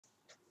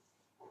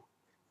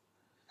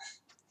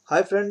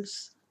Hi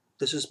friends,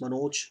 this is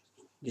Manoj,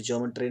 the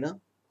German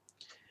trainer.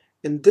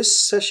 In this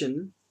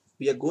session,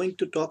 we are going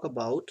to talk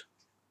about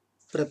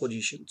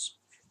prepositions.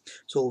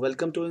 So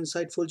welcome to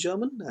Insightful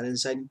German and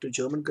Insight into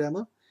German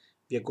Grammar.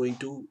 We are going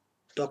to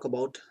talk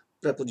about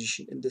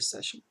preposition in this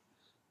session.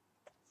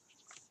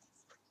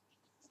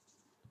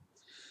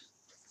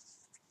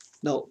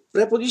 Now,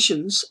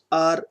 prepositions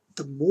are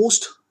the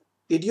most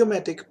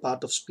idiomatic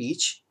part of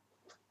speech,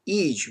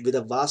 each with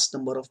a vast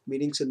number of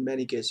meanings in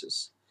many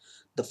cases.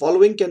 The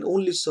following can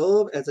only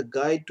serve as a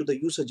guide to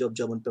the usage of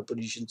German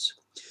prepositions.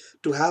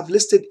 To have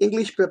listed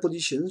English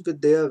prepositions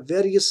with their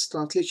various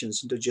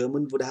translations into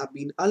German would have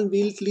been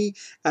unwieldy,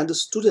 and the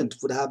student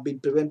would have been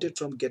prevented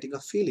from getting a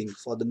feeling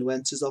for the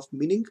nuances of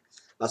meaning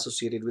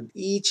associated with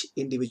each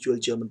individual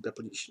German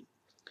preposition.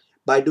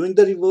 By doing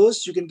the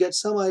reverse, you can get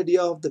some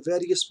idea of the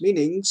various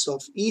meanings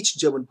of each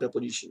German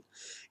preposition.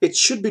 It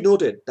should be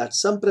noted that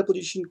some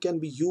preposition can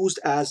be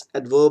used as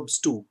adverbs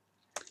too.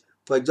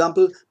 For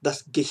example,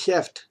 das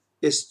Geschäft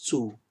ist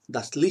zu,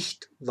 das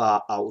Licht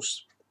war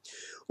aus.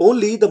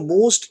 Only the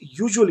most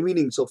usual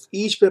meanings of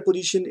each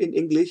preposition in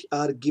English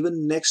are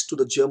given next to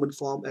the German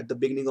form at the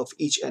beginning of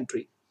each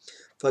entry.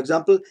 For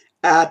example,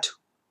 at,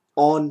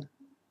 on,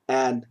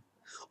 and,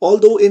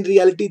 although in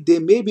reality they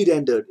may be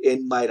rendered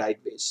in my right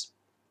ways.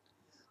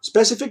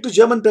 Specific to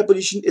German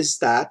preposition is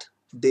that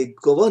they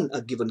govern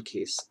a given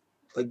case.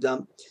 For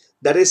example,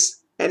 that is,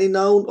 any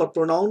noun or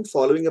pronoun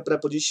following a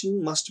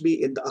preposition must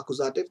be in the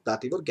accusative,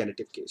 dative, or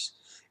genitive case.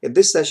 In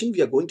this session,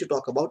 we are going to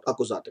talk about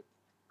accusative,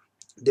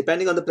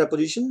 depending on the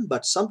preposition,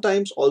 but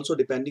sometimes also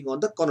depending on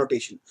the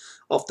connotation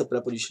of the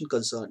preposition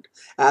concerned,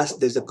 as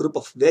there's a group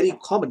of very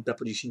common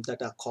prepositions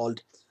that are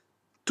called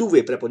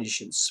two-way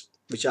prepositions,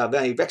 which are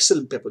very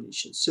excellent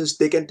prepositions, since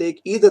they can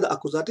take either the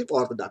accusative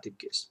or the dative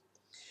case.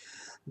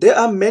 There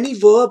are many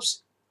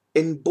verbs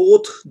in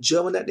both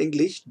German and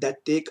English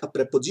that take a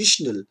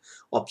prepositional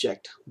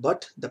object,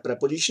 but the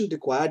preposition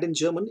required in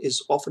German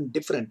is often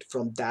different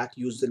from that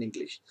used in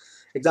English.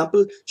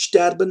 Example,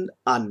 sterben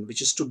an,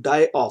 which is to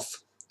die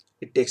off.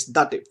 It takes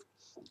dative.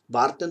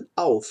 Warten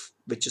auf,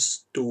 which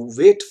is to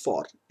wait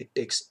for. It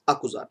takes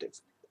accusative.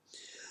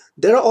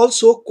 There are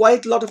also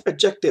quite a lot of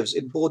adjectives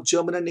in both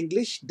German and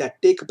English that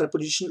take a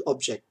prepositional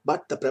object,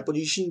 but the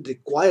preposition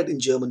required in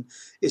German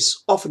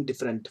is often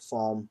different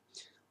from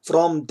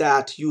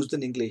that used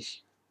in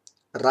English.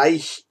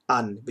 Reich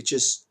an, which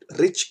is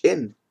rich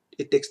in,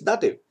 it takes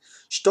dative.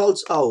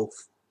 Stolz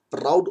auf,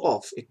 proud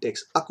of, it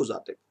takes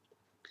accusative.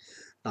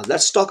 Now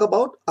let's talk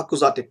about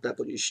accusative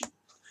preposition.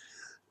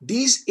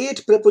 These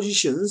 8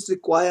 prepositions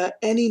require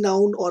any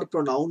noun or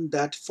pronoun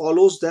that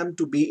follows them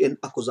to be in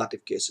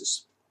accusative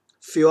cases.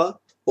 Für,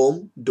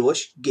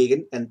 durch,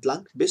 gegen,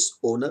 entlang, bis,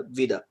 ohne,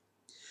 wieder.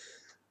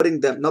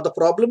 Now the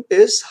problem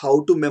is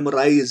how to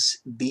memorize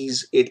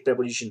these 8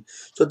 prepositions.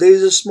 So there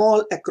is a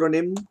small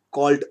acronym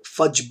called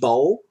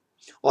FUDGBAU,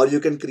 or you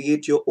can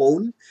create your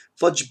own.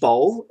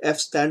 FUDGBAU, F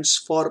stands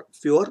for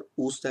für,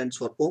 U stands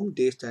for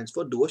D stands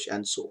for durch,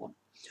 and so on.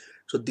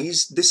 So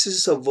this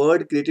is a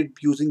word created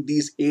using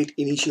these 8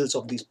 initials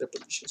of these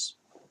prepositions.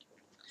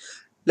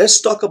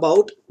 Let's talk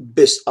about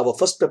bis, our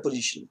first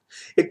preposition.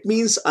 It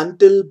means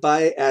until,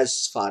 by,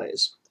 as far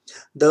as.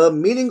 The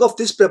meaning of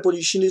this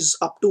preposition is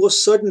up to a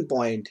certain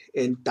point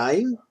in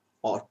time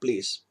or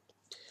place.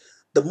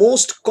 The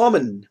most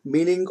common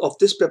meaning of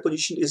this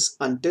preposition is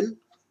until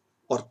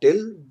or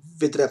till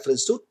with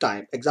reference to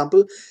time.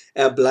 Example,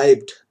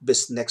 bleibt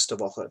bis nächste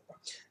Woche.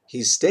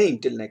 He's staying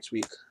till next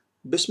week.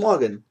 Bis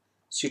morgen.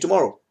 See you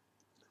tomorrow.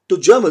 To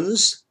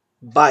Germans,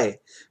 by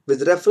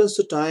with reference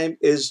to time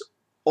is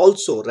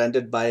also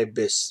rendered by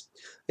bis.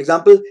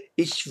 Example,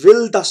 ich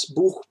will das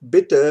Buch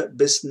bitte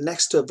bis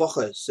nächste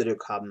Woche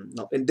zurückhaben.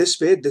 Now, in this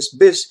way, this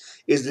bis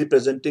is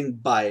representing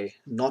by,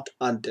 not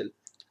until.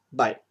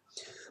 By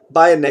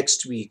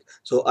next week.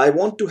 So, I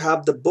want to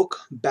have the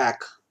book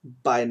back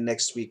by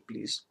next week,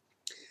 please.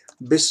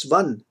 Bis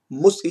wann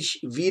muss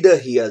ich wieder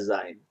hier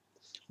sein?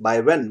 By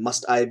when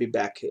must I be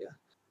back here?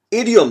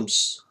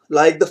 Idioms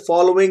like the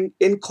following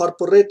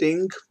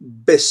incorporating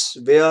bis,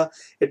 where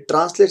it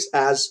translates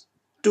as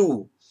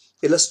to,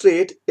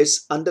 illustrate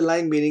its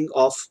underlying meaning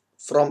of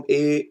from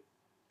A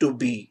to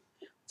B,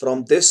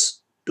 from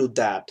this to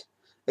that.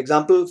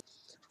 Example,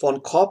 von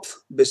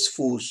Kopf bis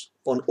Fuß,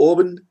 von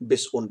oben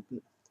bis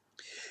unten.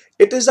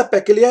 It is a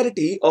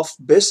peculiarity of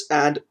bis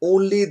and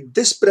only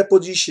this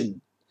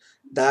preposition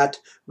that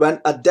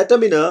when a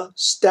determiner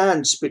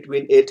stands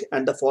between it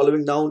and the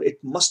following noun, it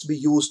must be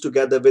used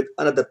together with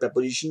another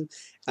preposition,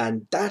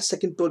 and that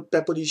second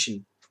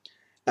preposition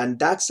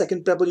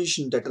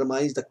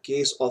determines the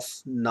case of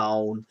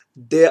noun.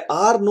 There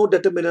are no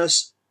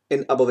determiners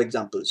in above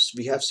examples.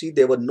 We have seen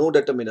there were no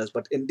determiners,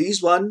 but in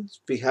these ones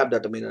we have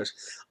determiners.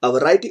 A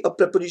variety of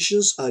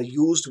prepositions are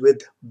used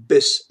with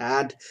bis,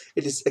 and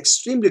it is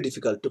extremely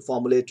difficult to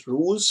formulate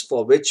rules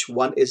for which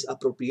one is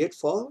appropriate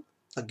for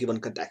a given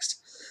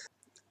context.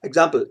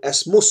 Example,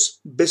 es muss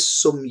bis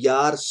zum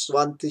Jahr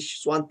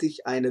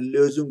 2020 eine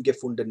Lösung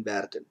gefunden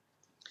werden.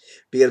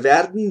 Wir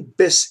werden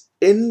bis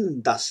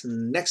in das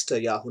nächste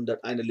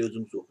Jahrhundert eine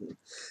Lösung suchen.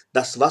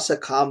 Das Wasser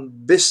kam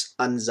bis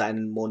an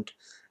seinen Mund.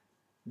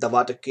 The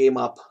water came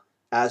up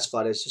as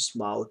far as his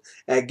mouth.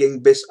 Er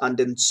ging bis an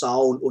den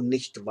Zaun und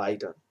nicht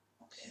weiter.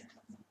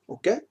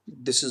 Okay,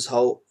 this is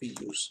how we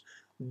use.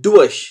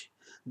 Durch.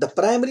 The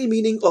primary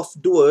meaning of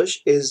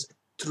durch is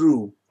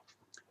through.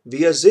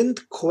 Wir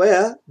sind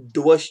quer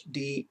durch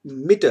die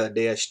Mitte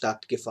der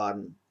Stadt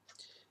gefahren.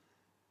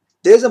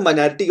 There's a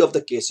minority of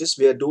the cases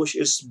where durch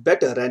is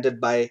better rendered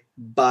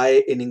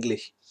by in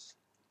English.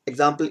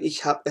 Example,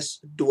 ich habe es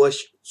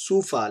durch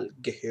Zufall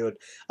gehört.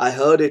 I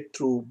heard it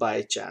through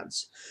by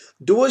chance.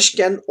 Durch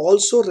can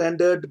also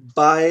rendered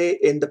by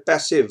in the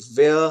passive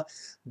where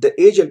the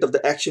agent of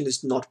the action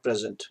is not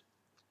present.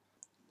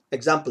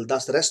 Example,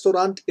 das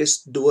Restaurant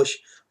ist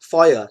durch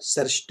Feuer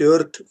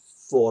zerstört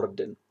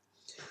worden.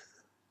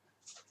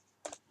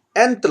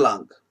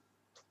 Entlang,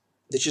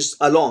 which is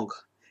along.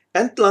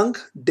 Entlang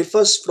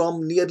differs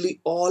from nearly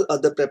all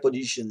other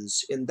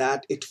prepositions in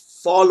that it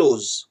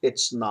follows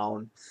its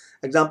noun.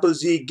 Example,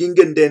 sie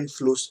gingen den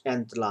Fluss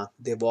entlang.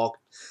 They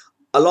walked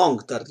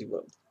along the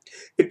river.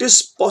 It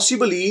is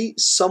possibly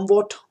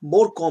somewhat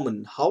more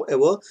common,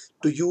 however,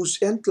 to use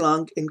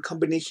entlang in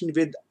combination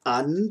with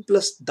an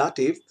plus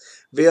dative,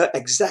 where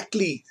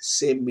exactly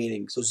same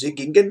meaning. So, sie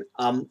gingen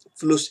am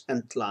Fluss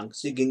entlang.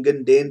 Sie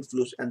gingen den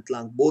Fluss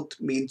entlang. Both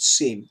mean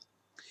same.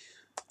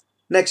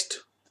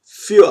 Next,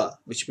 für,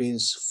 which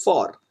means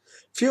for.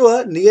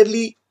 Für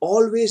nearly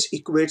always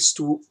equates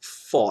to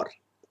for.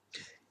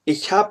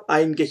 Ich habe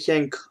ein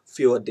Geschenk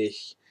für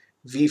dich.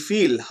 Wie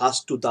viel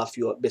hast du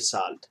dafür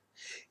bezahlt?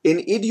 In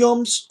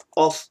idioms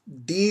of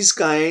these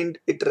kind,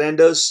 it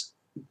renders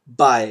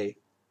by.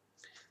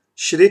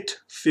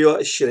 Schritt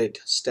für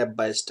Schritt, step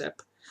by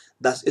step.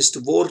 Das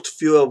ist Wort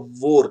für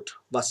Wort,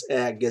 was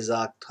er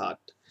gesagt hat.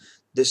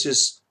 This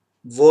is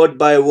word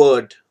by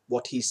word,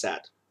 what he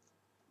said.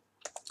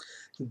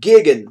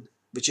 Gegen,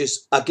 which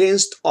is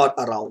against or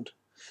around.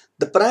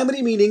 The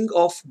primary meaning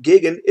of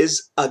gegen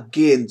is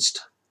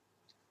against.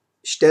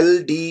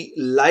 Stell die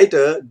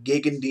Leiter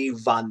gegen die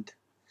Wand.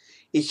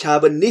 Ich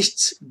habe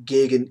nichts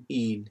gegen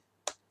ihn.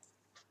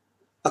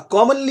 A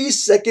commonly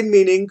second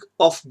meaning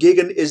of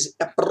gegen is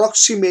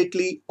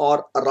approximately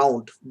or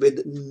around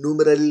with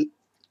numerical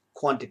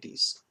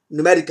quantities.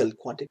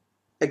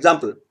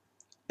 Example,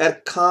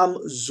 kam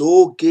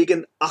so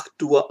gegen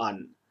 8 Uhr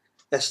an.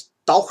 Es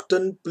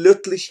tauchten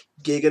plötzlich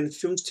gegen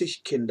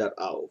 50 Kinder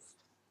auf.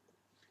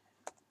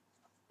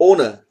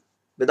 Ohne,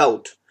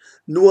 without.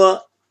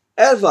 Nur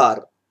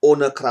war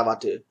ohne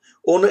Krawatte.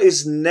 Ohne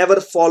is never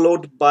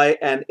followed by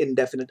an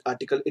indefinite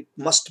article. It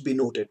must be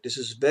noted. This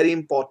is very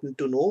important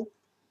to know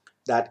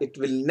that it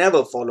will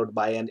never followed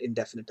by an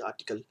indefinite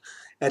article.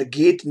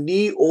 Geht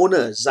nie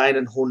ohne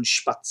seinen Hund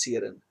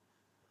spazieren.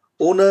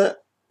 Ohne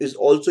is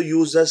also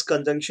used as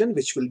conjunction,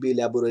 which will be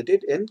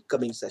elaborated in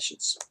coming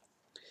sessions.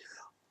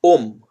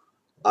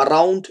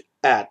 Around,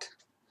 at.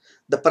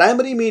 The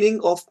primary meaning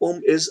of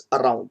is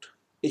around.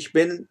 Ich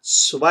bin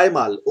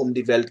zweimal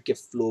die Welt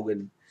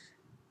geflogen.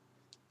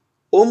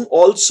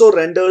 Also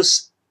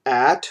renders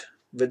at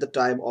with the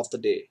time of the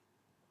day.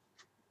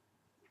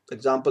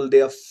 Example,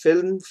 der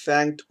Film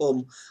fängt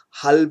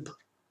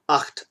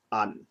 7:30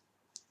 an.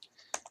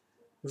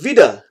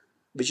 Wieder,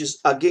 which is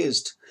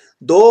against.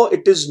 Though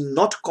it is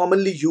not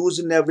commonly used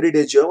in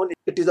everyday German,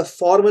 it is a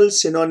formal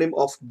synonym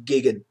of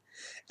gegen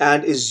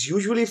and is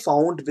usually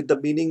found with the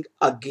meaning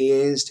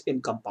against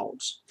in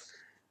compounds.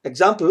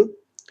 Example,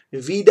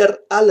 wieder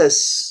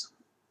alles.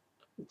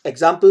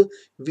 Example,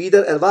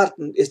 wieder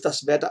erwarten ist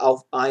das Wetter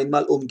auf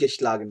einmal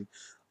umgeschlagen.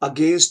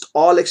 Against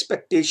all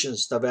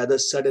expectations, the weather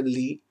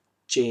suddenly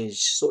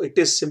changed. So it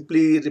is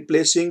simply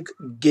replacing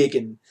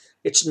gegen.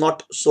 It's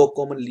not so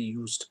commonly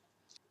used.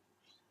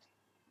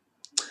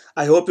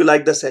 I hope you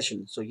like the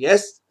session. So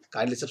yes,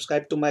 kindly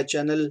subscribe to my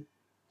channel,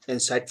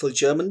 Insightful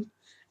German,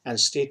 and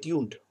stay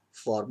tuned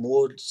for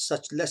more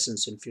such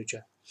lessons in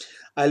future.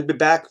 I'll be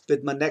back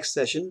with my next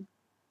session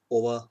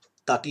over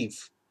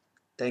Dative.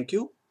 Thank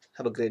you.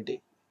 Have a great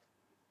day.